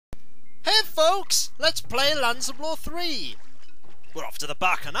Hey folks, let's play Lancelot 3! We're off to the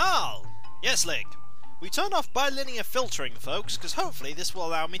Bacchanal! Yes, Lig. We turned off bilinear filtering, folks, because hopefully this will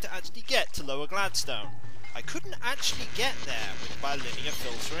allow me to actually get to Lower Gladstone. I couldn't actually get there with bilinear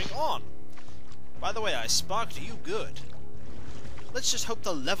filtering on. By the way, I sparked you good. Let's just hope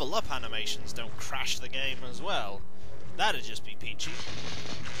the level up animations don't crash the game as well. That'd just be peachy.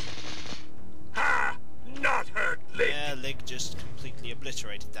 Ha! Not hurt, Lig! Yeah, Lig just completely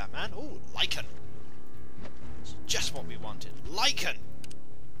obliterated that man. Ooh, lichen! It's just what we wanted. Lichen!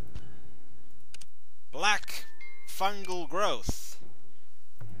 Black fungal growth.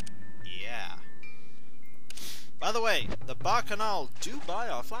 Yeah. By the way, the Bacchanal do buy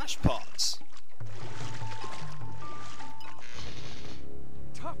our flash pots.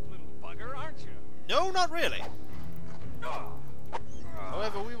 Tough little bugger, aren't you? No, not really. Oh.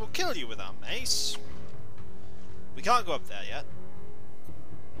 However, we will kill you with our mace. We can't go up there yet,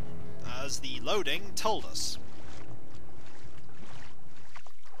 as the loading told us.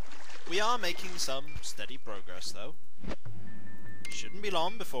 We are making some steady progress, though. Shouldn't be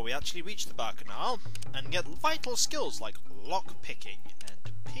long before we actually reach the Bacchanal and get vital skills like lock-picking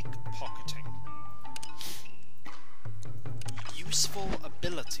and pickpocketing. Useful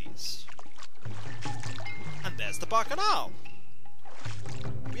abilities. And there's the Bacchanal!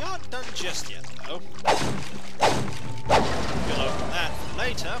 We aren't done just yet, though. We'll open that for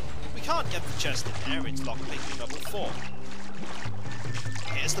later. We can't get the chest in there, it's lockpicking level 4.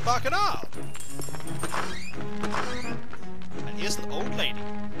 Here's the Bacchanal! And here's an old lady.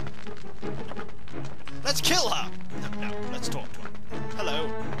 Let's kill her! No, let's talk to her. Hello.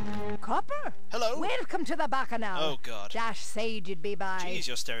 Copper? Hello? Welcome to the Bacchanal. Oh, God. Dash said you'd be by. Jeez,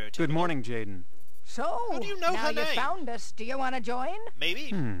 you're stereotypical. Good morning, Jaden. So, How do you know now her you name? found us. Do you want to join?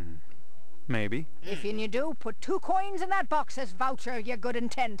 Maybe? Maybe. If you do, put 2 coins in that box as voucher your good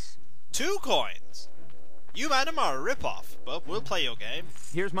intent. 2 coins! You, madam, are a rip-off, but we'll play your game.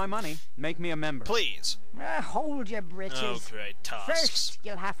 Here's my money. Make me a member. Please. Hold your britches. Oh, great tasks. First,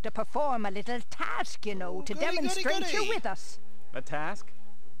 you'll have to perform a little task, you know, to goody, demonstrate goody, you're goody. with us. A task?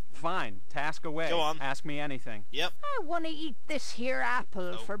 Fine. Task away. Go on. Ask me anything. Yep. I want to eat this here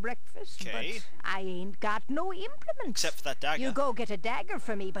apple for breakfast, Okay. but I ain't got no implements. Except for that dagger. You go get a dagger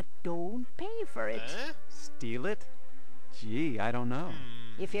for me, but don't pay for it. Steal it? Gee, I don't know.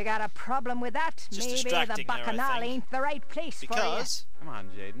 If you got a problem with that, Just maybe the distracting there, I Bacchanal think. ain't the right place Because... Come on,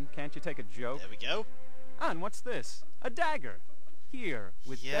 Jaden. Can't you take a joke? There we go. And what's this? A dagger. Here,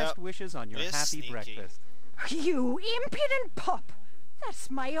 with Yep. best wishes on your We're happy sneaky. breakfast. for you. You impudent pup!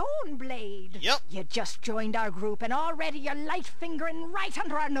 That's my own blade. Yep. You just joined our group and already you're light fingering right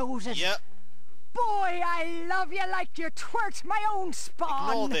under our noses. Yep. Boy, I love you like you twerked my own spawn.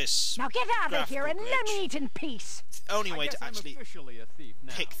 Ignore this. Now get out of here and graphical let me glitch. eat in peace. It's the only I way guess to I'm actually officially a thief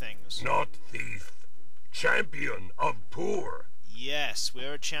now. pick things. Not thief. Champion of poor. Yes,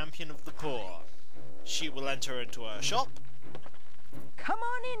 we're a champion of the poor. She will enter into our shop. Come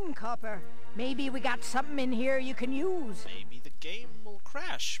on in, Copper. Maybe we got something in here you can use. Maybe the game will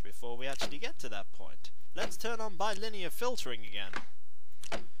crash before we actually get to that point. Let's turn on bilinear filtering again.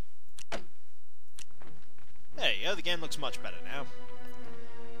 There you go, the game looks much better now.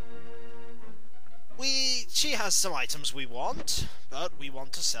 She has some items we want, but we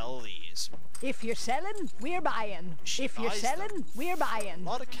want to sell these. If you're selling, we're buying. She If you're buys selling, them. we're A buying.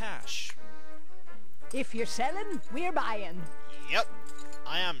 lot of cash. If you're selling, we're buying. Yep,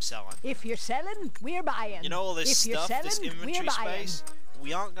 I am selling. If you're selling, we're buying. You know all this if you're stuff, selling, this inventory we're buying. space?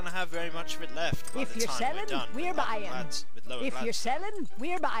 We aren't going to have very much of it left by If the you're time selling, we're done. we're with Lower buying. with Lower If you're Gladstone. selling,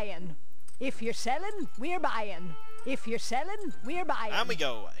 we're buying. If you're selling, we're buying. If you're selling, we're buying. And we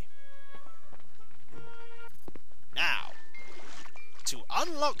go away. Now, to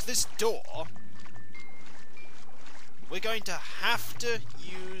unlock this door, we're going to have to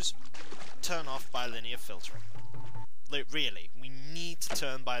turn off bilinear filtering. Really, we need to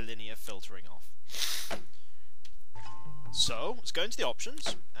turn bilinear filtering off. So, let's go into the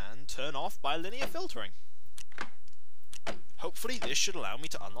options and turn off bilinear filtering. Hopefully this should allow me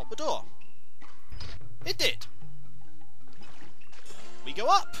to unlock the door. It did! We go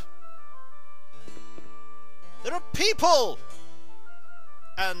up! There are people!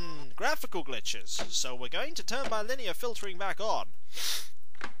 And graphical glitches, so we're going to turn bilinear filtering back on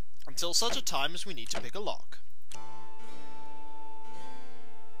until such a time as we need to pick a lock.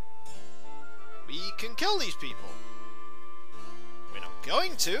 We can kill these people. We're not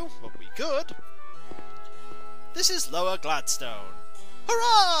going to, but we could. This is Lower Gladstone.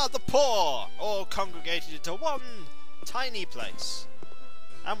 Hurrah! The poor! All congregated into one tiny place.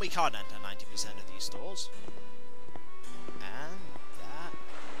 And we can't enter 90% of these stores. And that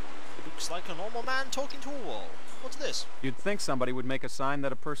looks like a normal man talking to a wall. What's this? You'd think somebody would make a sign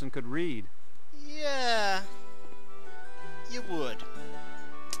that a person could read. Yeah, you would.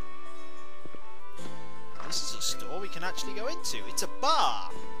 This is a store we can actually go into. It's a bar.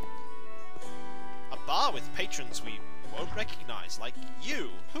 A bar with patrons we won't recognize, like you.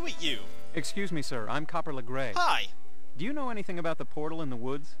 Who are you? Excuse me, sir. I'm Copper LeGray. Hi. Do you know anything about the portal in the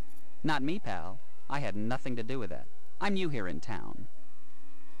woods? Not me, pal. I had nothing to do with that. I'm new here in town.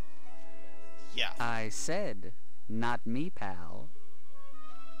 Yeah. I said, not me, pal.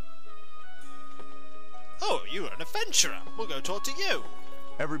 Oh, you're an adventurer. We'll go talk to you.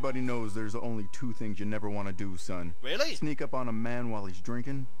 Everybody knows there's only two things you never want to do, son. Really? Sneak up on a man while he's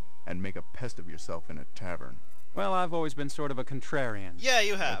drinking, and make a pest of yourself in a tavern. Well, I've always been sort of a contrarian. Yeah,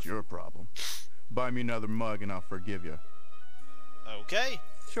 you have. That's your problem. Buy me another mug and I'll forgive you. Okay.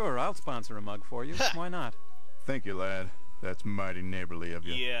 Sure, I'll sponsor a mug for you. Why not? Thank you, lad. That's mighty neighborly of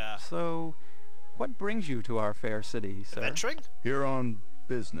you. Yeah. So, what brings you to our fair city, sir? Adventuring? Here on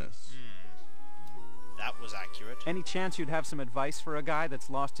business. That was accurate. Any chance you'd have some advice for a guy that's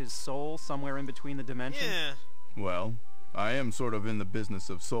lost his soul somewhere in between the dimensions? Yeah. Well, I am sort of in the business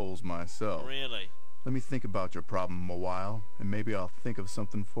of souls myself. Really? Let me think about your problem a while, and maybe I'll think of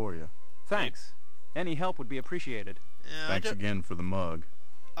something for you. Thanks. Any help would be appreciated. Yeah, Thanks again for the mug.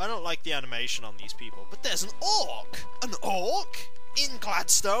 I don't like the animation on these people, but there's an orc! An orc? In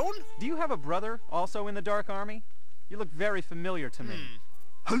Gladstone? Do you have a brother also in the Dark Army? You look very familiar to me.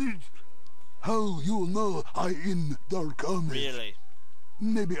 How you know I in Dark Army? Really?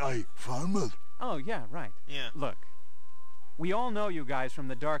 Maybe I farmer. Oh, yeah, right. Yeah. Look, we all know you guys from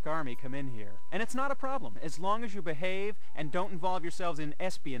the Dark Army come in here, and it's not a problem, as long as you behave and don't involve yourselves in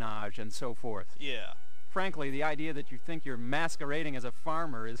espionage and so forth. Yeah. Frankly, the idea that you think you're masquerading as a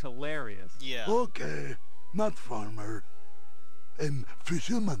farmer is hilarious. Yeah. Okay, not farmer.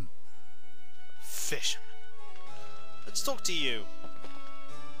 Fisherman. Fisherman. Let's talk to you.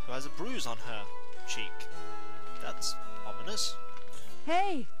 Who has a bruise on her cheek. That's ominous.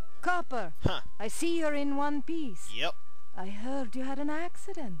 Hey, Copper. Huh. I see you're in one piece. Yep, I heard you had an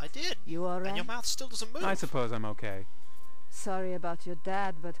accident. I did. You alright? And your mouth still doesn't move. I suppose I'm okay. Sorry about your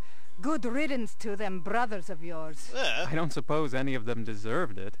dad, but good riddance to them brothers of yours. I don't suppose any of them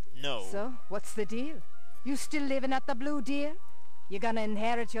deserved it. No. So, what's the deal? You still living at the Blue Deer? You gonna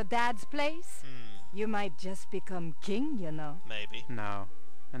inherit your dad's place? You might just become king, you know. Maybe. No,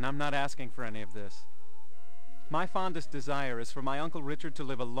 and I'm not asking for any of this. My fondest desire is for my Uncle Richard to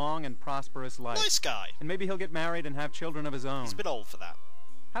live a long and prosperous life. Nice guy. And maybe he'll get married and have children of his own. He's a bit old for that.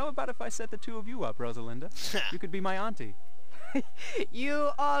 How about if I set the two of you up, Rosalinda? You could be my auntie.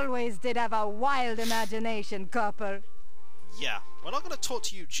 You always did have a wild imagination, Copper. Yeah, we're not going to talk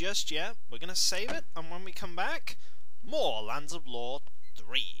to you just yet. We're going to save it, and when we come back, more Lands of Lore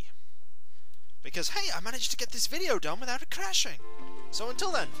 3. Because, hey, I managed to get this video done without it crashing. So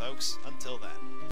until then, folks, until then.